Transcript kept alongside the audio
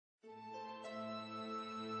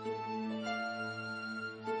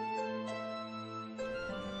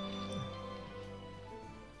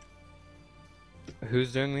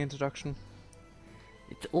Who's doing the introduction?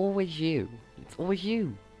 It's always you. It's always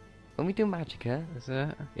you. When we do Magicka, Is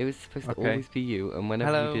it? it was supposed to always be you, and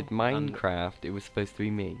whenever we did Minecraft, it was supposed to be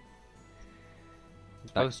me.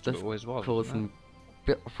 That's always was, causing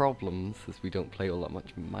bit of problems as we don't play all that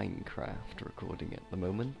much Minecraft recording at the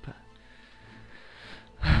moment. But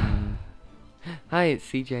hi, it's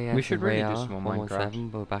CJS we should and really Rayyar, do some more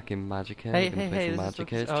Minecraft. We're back in Magicka. Hey, we're gonna play some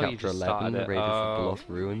Magicka. It's oh, chapter 11, it. Raiders of the Lost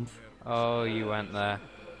Ruins. Oh, you went there.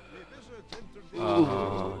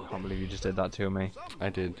 Oh, I can't believe you just did that to me. I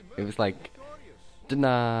did. It was like,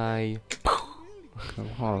 deny.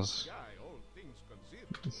 It was.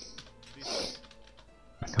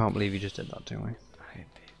 I can't believe you just did that to me. I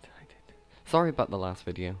did. Sorry about the last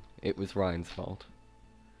video. It was Ryan's fault.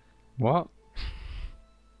 What?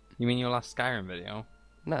 You mean your last Skyrim video?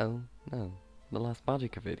 No. The last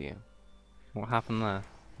Magicka video. What happened there?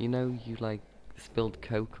 You know, you like spilled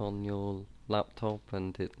Coke on your laptop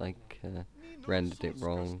and it like rendered it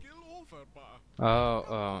wrong.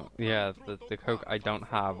 Oh, yeah, the Coke I don't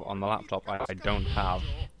have on the laptop I don't have.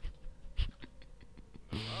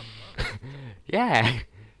 Yeah!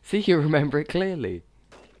 See, you remember it clearly.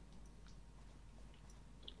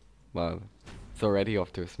 Well, it's already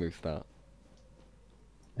off to a smooth start.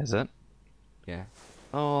 Is it? Yeah.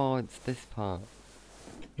 Oh, it's this part.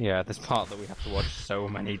 Yeah, this part that we have to watch so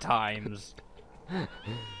many times.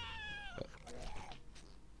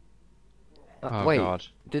 Wait, God.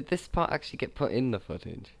 Did this part actually get put in the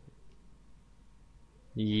footage?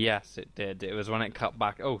 Yes, it did. It was when it cut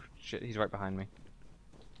back. Oh, shit, he's right behind me.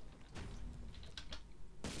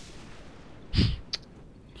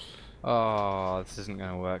 Oh, this isn't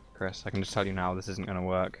gonna work, Chris. I can just tell you now, this isn't gonna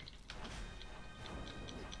work.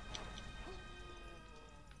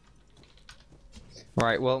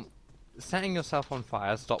 Right, well, setting yourself on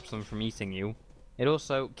fire stops them from eating you. It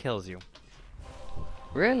also kills you.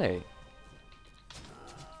 Really?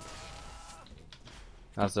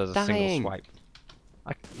 As does a single swipe.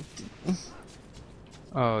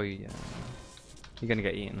 Oh, yeah. You're gonna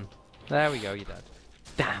get eaten. There we go, you're dead.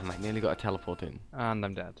 Damn, I nearly got a teleport in. And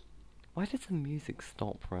I'm dead. Why does the music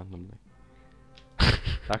stop randomly?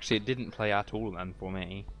 Actually, it didn't play at all then for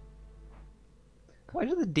me. Why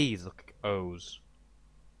do the D's look like O's?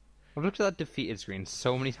 I've looked at that defeated screen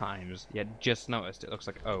so many times, yet just noticed it looks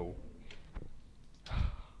like O.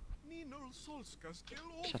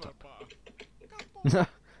 Shut up.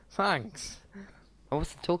 Thanks. I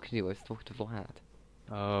wasn't talking to you, I was talking to Vlad.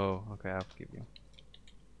 Oh, okay, I'll forgive you.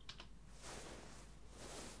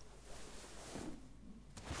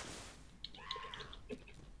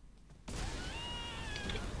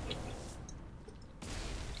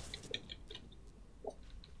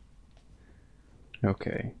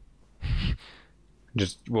 Okay.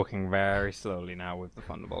 Just walking very slowly now with the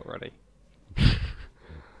thunderbolt ready.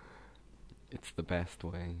 It's the best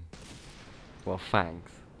way. Well,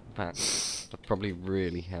 thanks. Thanks. That probably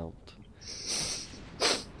really helped.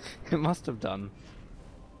 It must have done.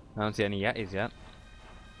 I don't see any Yetis yet.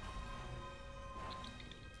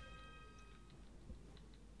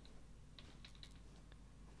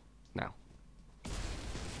 Now.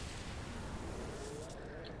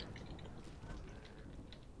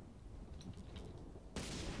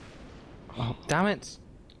 Oh, damn it!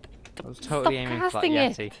 I was totally aiming for that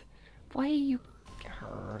Yeti. Why are you...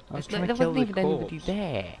 I was there trying to kill wasn't the even corpse. anybody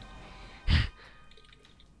there.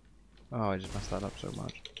 Oh, I just messed that up so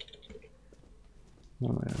much.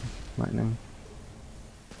 Oh yeah, lightning.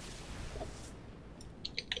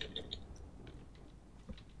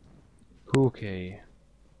 Okay.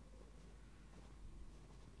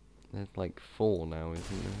 There's like 4 now,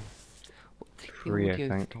 isn't there? What's the 3, I audio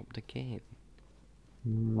think. stopped again? I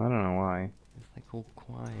don't know why. It's like all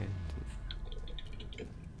quiet.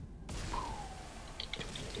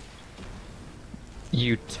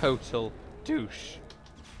 You total douche.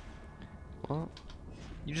 What?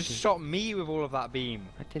 You just shot me with all of that beam.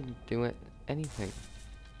 I didn't do it. Anything.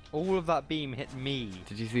 All of that beam hit me.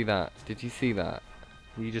 Did you see that? Did you see that?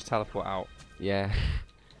 You just teleport out. Yeah.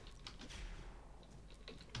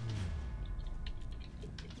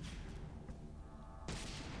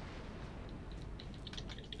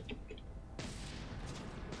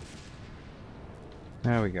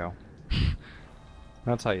 There we go.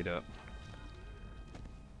 That's how you do it.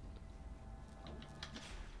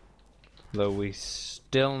 Though we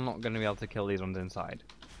still not going to be able to kill these ones inside.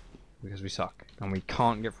 Because we suck. And we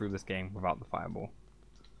can't get through this game without the fireball.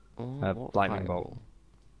 Oh, Lightning bolt.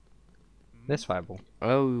 This fireball.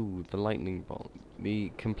 Oh, the lightning bolt.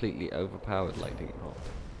 The completely overpowered lightning bolt.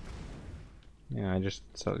 Yeah, I just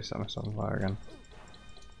totally set myself on fire again.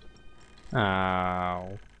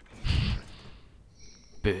 Ow.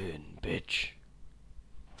 Burn, bitch.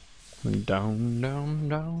 Down, down,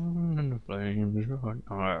 down, and the flames run.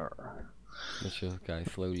 The short guy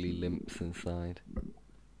slowly limps inside.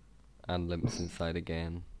 And limps inside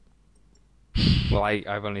again. Well,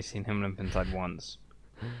 I've only seen him limp inside once.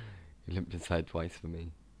 He limped inside twice for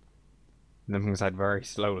me. Limping inside very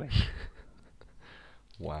slowly.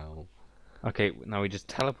 Wow. Okay, now we just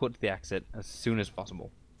teleport to the exit as soon as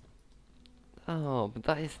possible. Oh, but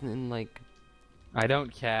that isn't in, like... I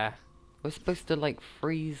don't care. We're supposed to, like,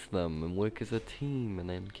 freeze them and work as a team and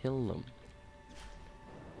then kill them.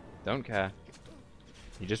 Don't care.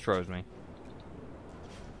 You just froze me.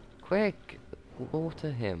 Quick!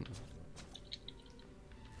 Water him.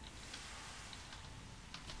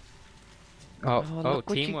 Oh, Look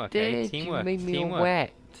what teamwork, you eh? did. Teamwork, You made me teamwork.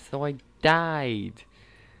 wet, so I died.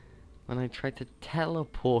 When I tried to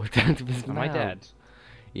teleport out of his mouth. Am I dead?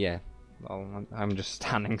 Yeah. Well, I'm just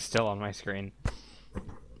standing still on my screen.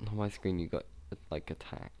 On my screen you got, like,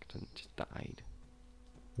 attacked and just died.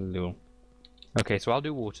 Lol. Okay, so I'll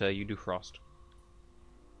do water, you do frost.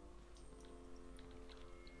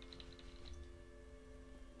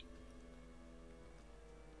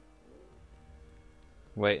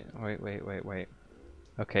 Wait.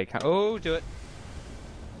 Okay, oh, do it!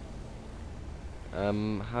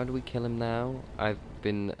 How do we kill him now? How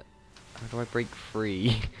do I break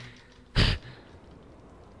free?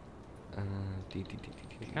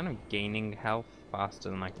 He's kind of gaining health faster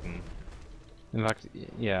than I can... In fact,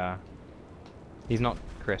 yeah. He's not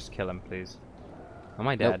Chris, kill him, please. Am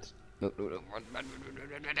I dead? No.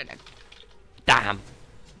 Damn!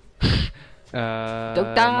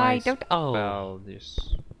 Don't die! Don't... Oh! Spell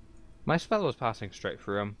just... My spell was passing straight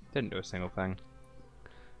through him. Didn't do a single thing.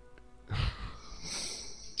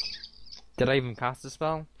 Did I even cast a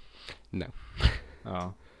spell? No.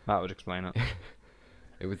 Oh, that would explain it.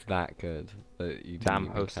 It was that good that you didn't Damn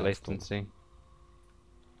even host cast latency.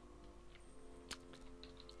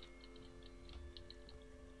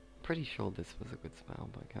 Pretty sure this was a good spell,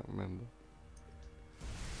 but I can't remember.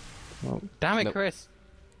 Well, damn it, Nope. Chris!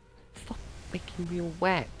 Stop making me all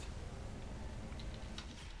wet.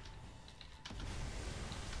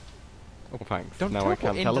 Oh, thanks. Don't now I teleport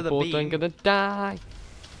can't into the teleport. I'm beam. gonna die.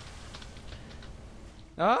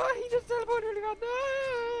 Oh, he just teleported really fast.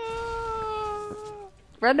 No!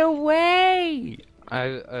 Run away!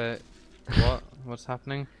 What's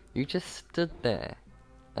happening? You just stood there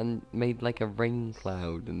and made like a rain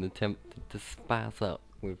cloud and attempted to spaz up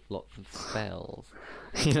with lots of spells.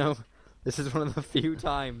 You know, this is one of the few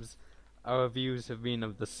times our views have been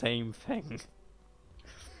of the same thing.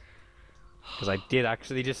 Because I did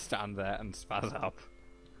actually just stand there and spaz up.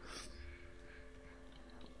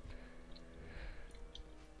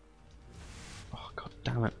 Oh, god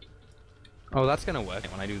damn it. Oh, that's gonna work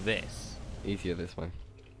when I do this. Easier this way.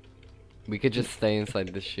 We could just stay inside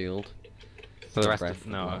the shield. For the rest rest of... of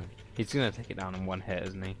No, the way. he's gonna take it down in one hit,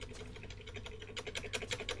 isn't he?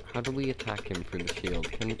 How do we attack him through the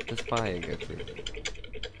shield? Can the fire go through?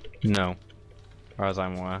 No. As far as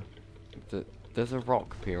I'm aware. There's a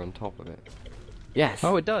rock appear on top of it. Yes!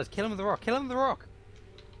 Oh, it does! Kill him with the rock! Kill him with the rock!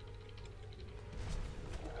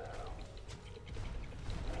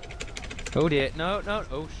 Oh dear, no,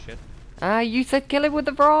 oh shit. Ah, you said kill him with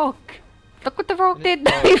the rock! Look what the rock did!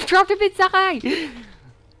 Oh. You've dropped him inside!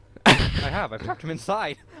 I've trapped him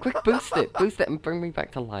inside! Quick, boost it and bring me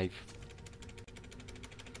back to life.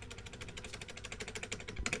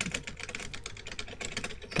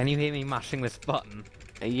 Can you hear me mashing this button?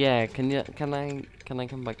 Yeah, can I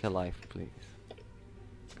come back to life, please?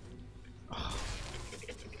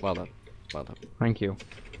 Well done. Thank you.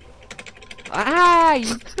 Ah!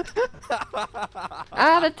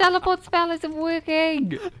 The teleport spell isn't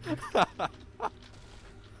working!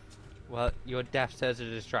 Well, your death serves as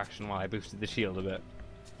a distraction while I boosted the shield a bit.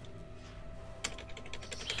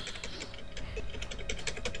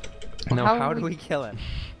 Now, how do we kill him?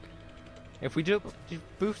 If we just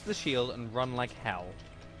boost the shield and run like hell.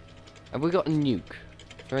 Have we got a nuke?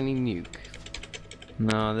 Is there any nuke?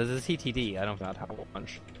 No, there's a CTD. I don't think that'd help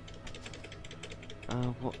much.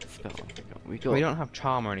 What spell have we got? We don't have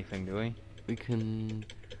charm or anything, do we? We can...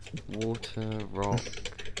 Water, rock...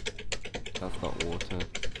 That's not water.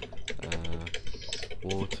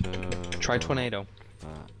 Water... Try rock, tornado.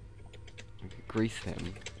 We could grease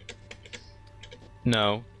him.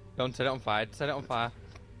 No. Don't set it on fire. Set it on fire.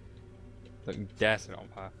 Don't you dare set it on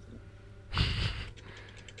fire.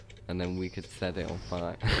 And then we could set it on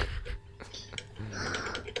fire.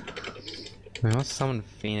 Let's summon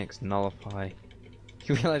Phoenix Nullify.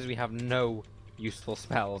 You realise we have no useful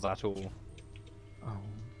spells at all. Oh.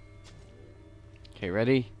 Okay,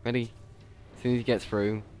 ready? As soon as he gets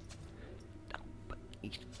through. But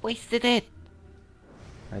he wasted it!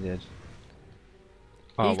 I did.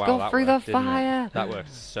 Oh He's wow, gone that through worked, the didn't it? fire! That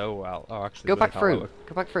worked so well. Oh, actually, Go look back how that through! worked.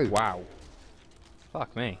 Go back through! Wow.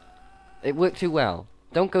 Fuck me. It worked too well.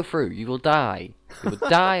 Don't go through, you will die. You will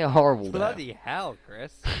die a horrible death. Bloody hell,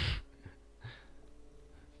 Chris.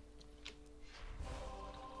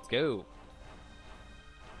 Let's go.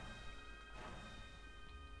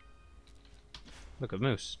 Look, a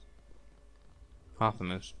moose. Half a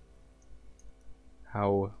moose.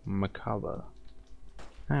 How macabre.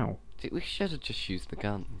 How? Dude, we should have just used the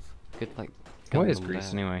guns. Could like. What gun is them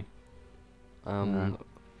Greece down. anyway?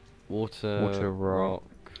 Water, rock,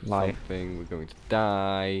 light. something. We're going to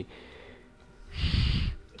die.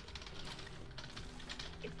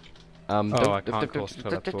 Oh, I can't cause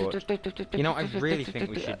teleport. You know, I really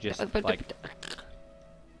think we should just, like...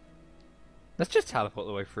 Let's just teleport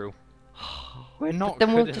the way through. We're not then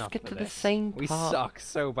good we'll enough just get for to the this. same We part suck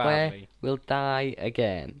so where badly. we'll die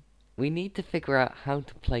again. We need to figure out how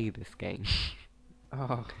to play this game.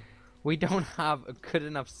 Oh, we don't have a good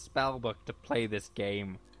enough spellbook to play this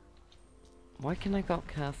game. Why can I not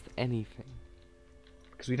cast anything?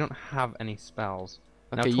 Because we don't have any spells.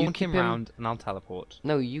 Okay, Now you taunt keep him him- round and I'll teleport.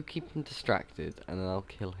 No, you keep him distracted and then I'll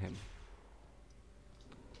kill him.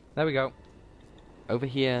 There we go. Over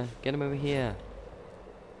here. Get him over here.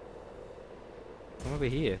 I'm over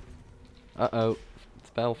here. Uh-oh.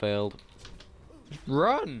 Spell failed. Just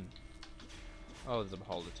run! Oh, there's a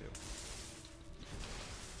beholder too.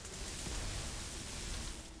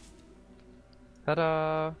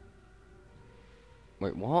 Ta-da!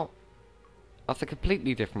 Wait, what? That's a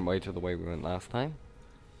completely different way to the way we went last time.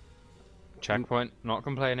 Checkpoint. Not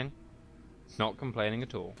complaining. Not complaining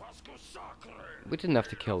at all. We didn't have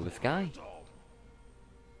to kill this guy.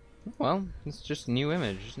 Well, it's just a new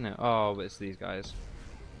image, isn't it? Oh, but it's these guys.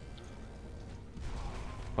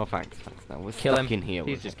 Oh, thanks. Now we're Kill stuck him. in here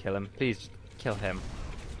Please with just him. kill him. Please just kill him.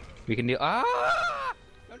 We can deal. Ah!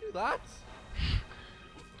 Don't do that!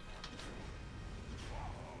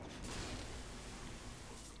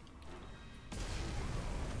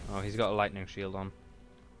 Oh, he's got a lightning shield on.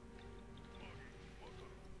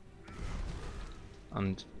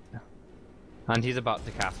 And he's about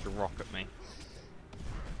to cast a rock at me.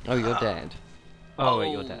 Oh, you're dead. Oh,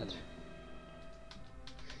 wait, you're dead.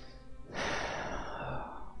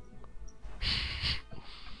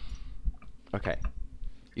 Okay.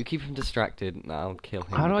 You keep him distracted and I'll kill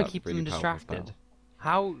him. How do with I that keep really them powerful distracted? spell.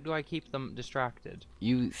 How do I keep them distracted?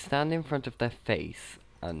 You stand in front of their face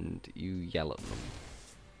and you yell at them.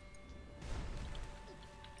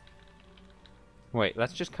 Wait,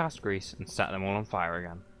 let's just cast grease and set them all on fire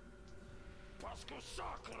again.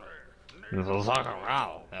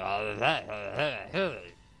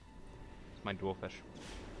 It's my dwarfish.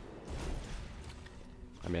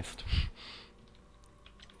 I missed.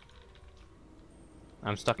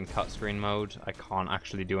 I'm stuck in cut screen mode. I can't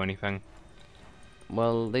actually do anything.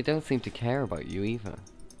 Well, they don't seem to care about you either.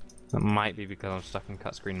 That might be because I'm stuck in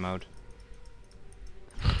cut screen mode.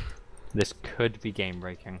 This could be game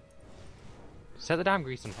breaking. Set the damn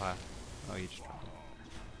grease on fire. Oh, you just...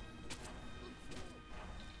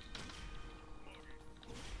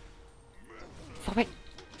 Stop it!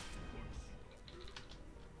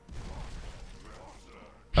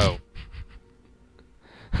 Oh.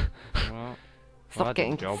 Well, Stop that did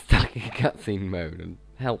getting the job. stuck in cutscene mode and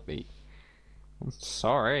help me. I'm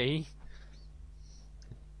sorry.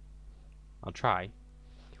 I'll try.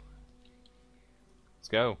 Let's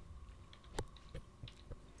go.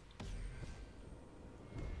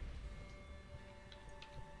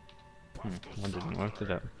 That didn't work,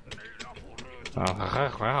 did it?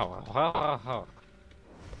 Oh.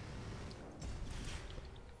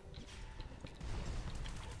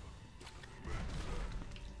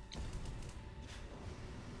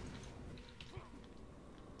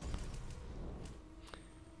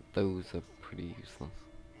 Those are pretty useless.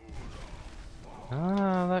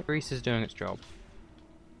 Ah, that grease is doing its job.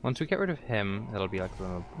 Once we get rid of him, it'll be like,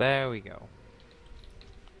 there we go.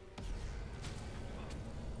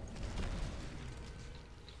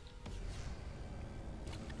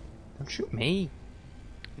 Don't shoot me.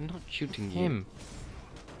 I'm not shooting you. Him.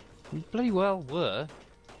 You bloody well were.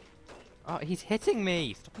 Oh, he's hitting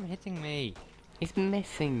me. Stop him hitting me. He's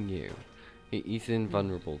missing you. He's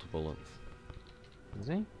invulnerable to bullets. Is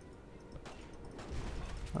he?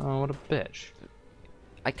 Oh, what a bitch.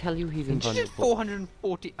 I tell you he's He just invulnerable.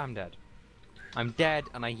 440. I'm dead. I'm dead,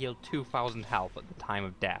 and I healed 2,000 health at the time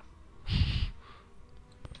of death.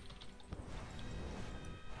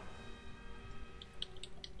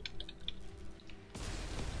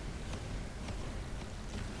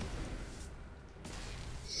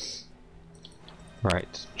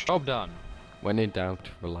 Right, job done. When in doubt,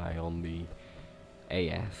 rely on the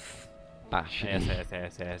AS bashing. Yes.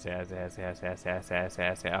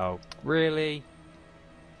 Oh, really?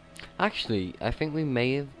 Actually, I think we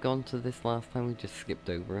may have gone to this last time. We just skipped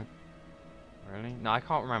over it. Really? No, I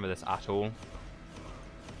can't remember this at all.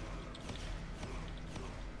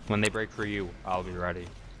 When they break through you, I'll be ready.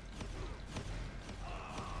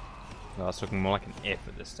 Well, that's looking more like an if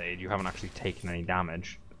at this stage. You haven't actually taken any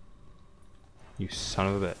damage. You son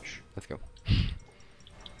of a bitch. Let's go.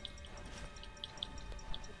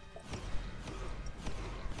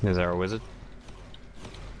 Is there a wizard?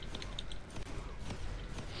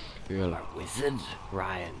 You're a wizard,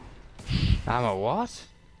 Ryan. I'm a what?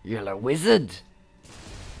 You're a wizard.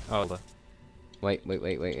 Oh, the... Wait.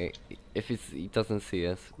 If he doesn't see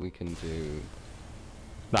us, we can do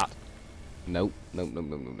that. Nope. Did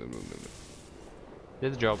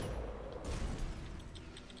the job.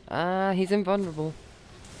 He's invulnerable.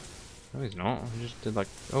 No, he's not. He just did like...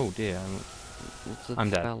 Oh dear. What's the I'm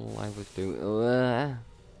dead. spell I was doing?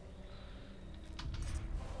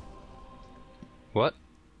 What?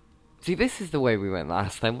 See, this is the way we went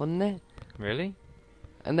last time, wasn't it? Really?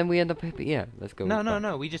 And then we end up here. Yeah, let's go.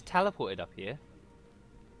 No. We just teleported up here.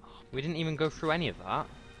 We didn't even go through any of that.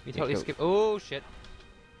 We totally skipped... Oh, shit.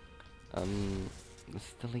 There's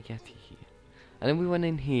still a Yeti here. And then we went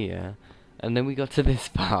in here, and then we got to this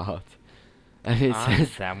part. And it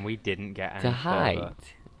says... Then we didn't get any to hide. further.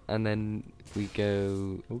 And then we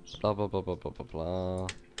go... Oops. Blah, blah, blah, blah, blah, blah, blah.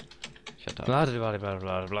 Shut up. Blah, blah, blah,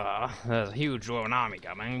 blah, blah. There's a huge Roman army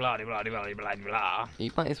coming. Blah, blah, blah, blah, blah. He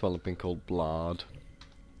might as well have been called Blard.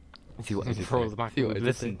 See what I did For all there? the back See what I did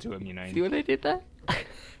listen there? to him, you know. See what I did there?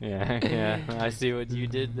 Yeah. I see what you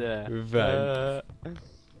did there.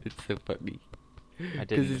 It's so funny. I didn't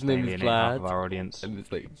Because his name is alienate half of Blad. our audience. And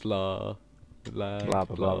it's like blah, blah, Blah, blah,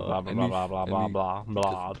 blah, blah, and blah, he's- blah, blah, and blah, he blah,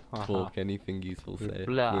 blah, doesn't talk anything useful say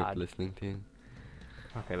Blood. worth listening to.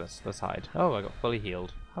 Okay, let's hide. Oh, I got fully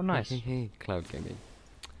healed. How nice. Hey, cloud gaming.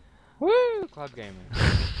 Woo! Cloud gaming.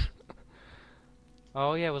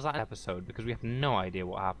 Oh yeah, was that an episode? Because we have no idea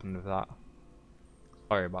what happened with that.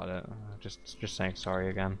 Sorry about it. Just saying sorry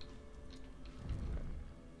again.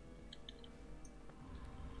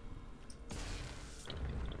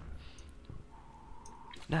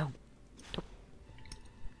 No.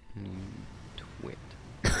 Twit.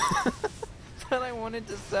 But I wanted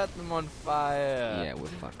to set them on fire. Yeah, we're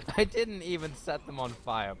fucked. I didn't even set them on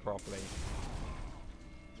fire properly.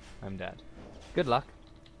 I'm dead. Good luck.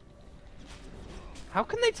 How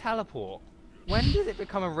can they teleport? When did it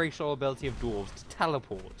become a racial ability of dwarves to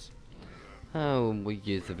teleport? Oh,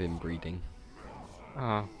 years of inbreeding.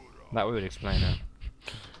 Oh, that would explain it.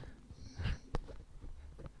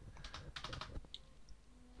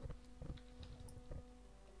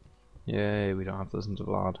 Yay, we don't have to listen to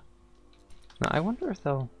Vlad. Now, I wonder if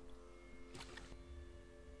they'll...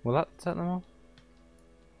 Will that set them off?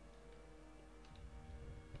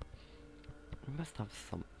 We must have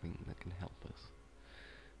something that can help us.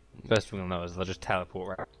 First thing we'll know is they'll just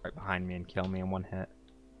teleport right behind me and kill me in one hit.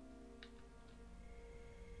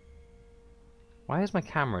 Why is my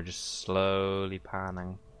camera just slowly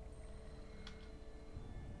panning?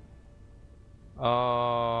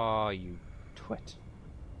 Oh, you twit.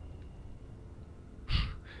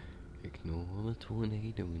 Ignore the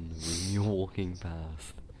tornado in the room you're walking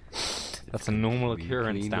past. That's a normal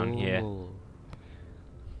occurrence down here.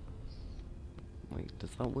 Wait, does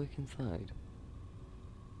that work inside?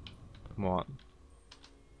 What?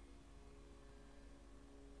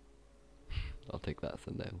 I'll take that as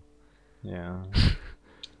a no. Yeah.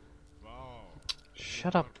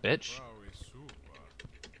 Shut up, bitch.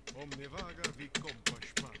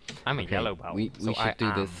 I'm a yellow belt. We so should I do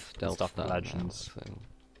am this stealth stuff style legends. now, so.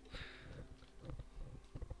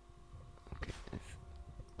 Okay, nice.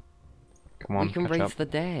 Come on, we can catch raise up. the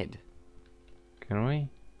dead. Can we?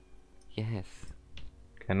 Yes.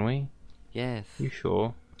 Can we? Yes. You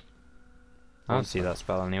sure? I don't see that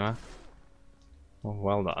spell anywhere. Oh,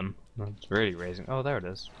 well done. It's really raising. Oh, there it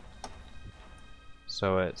is.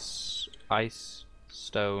 So it's ice,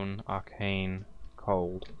 stone, arcane,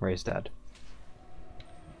 cold, raise dead.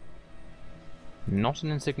 Not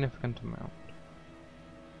an insignificant amount.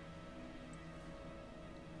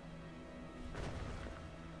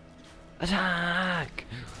 Attack!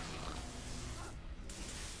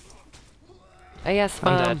 Yes,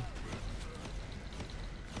 I'm man. dead.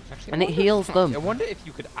 Actually, And it heals them. I wonder if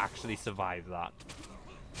you could actually survive that.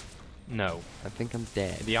 No. I think I'm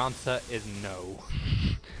dead. The answer is no.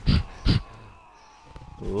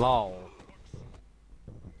 Lol.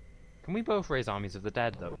 Can we both raise armies of the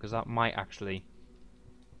dead though? Because that might actually...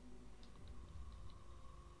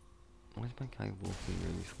 Why is my guy walking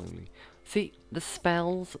really slowly? See, the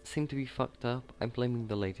spells seem to be fucked up. I'm blaming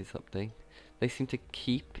the latest update. They seem to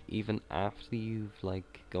keep even after you've,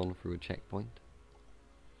 like, gone through a checkpoint.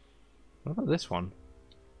 What about this one?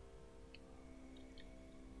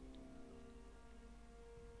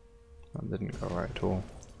 That didn't go right at all.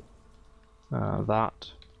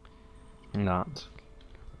 That.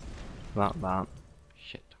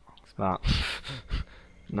 Shit, wrong spell. That.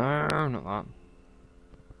 No, not that.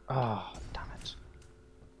 Oh, damn it.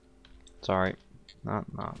 Sorry. That.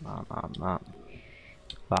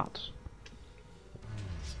 That.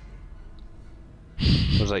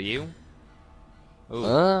 Was that you?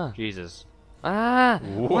 Oh, Jesus. Ah!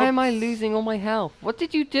 Whoops. Why am I losing all my health? What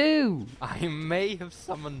did you do? I may have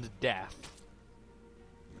summoned death.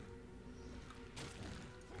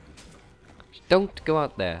 Don't go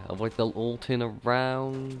out there, otherwise they'll all turn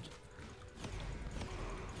around.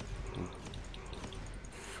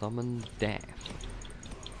 Summon death.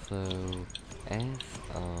 So,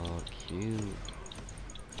 SRQ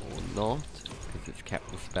or not, because it's kept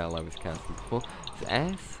the spell I was casting before. It's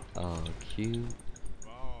SRQ.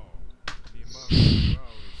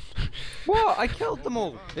 What? I killed them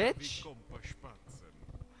all, bitch!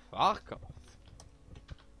 Fuck off.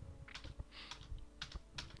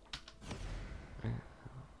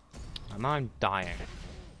 And I'm dying.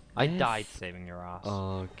 I died saving your ass.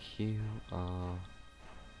 RQR.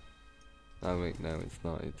 Oh wait, no, it's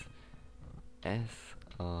not. It's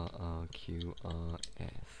SRRQRS.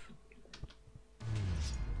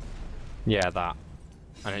 Yeah, that.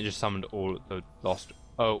 And it just summoned all the lost.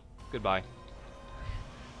 Oh, goodbye.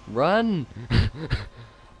 Run!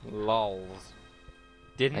 Lols.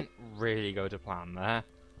 Didn't really go to plan there.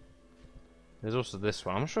 There's also this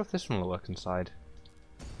one. I'm not sure if this one will work inside.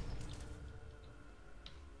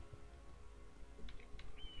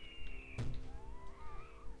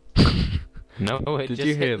 No, it Did just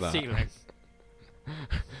you hear hit the that? ceiling.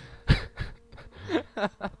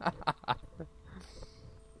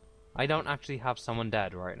 I don't actually have someone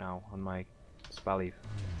dead right now on my spell leaf.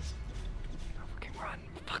 Fucking run!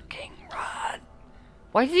 Fucking run!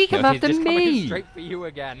 Why did he come No, after he's just coming me? straight for you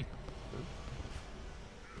again.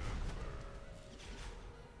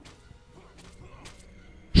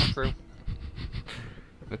 True.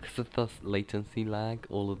 Because of the latency lag,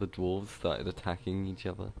 all of the dwarves started attacking each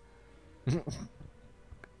other.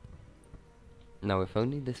 Now, if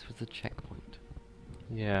only this was a checkpoint.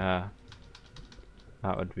 Yeah.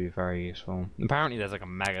 That would be very useful. Apparently there's like a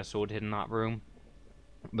mega sword hidden in that room.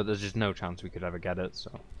 But there's just no chance we could ever get it,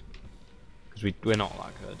 so... Because we're not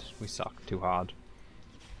that good. We suck too hard.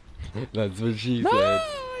 That's what she No! said.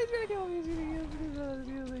 He's gonna kill me, he's gonna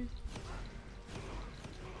kill me.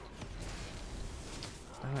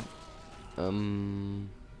 Um...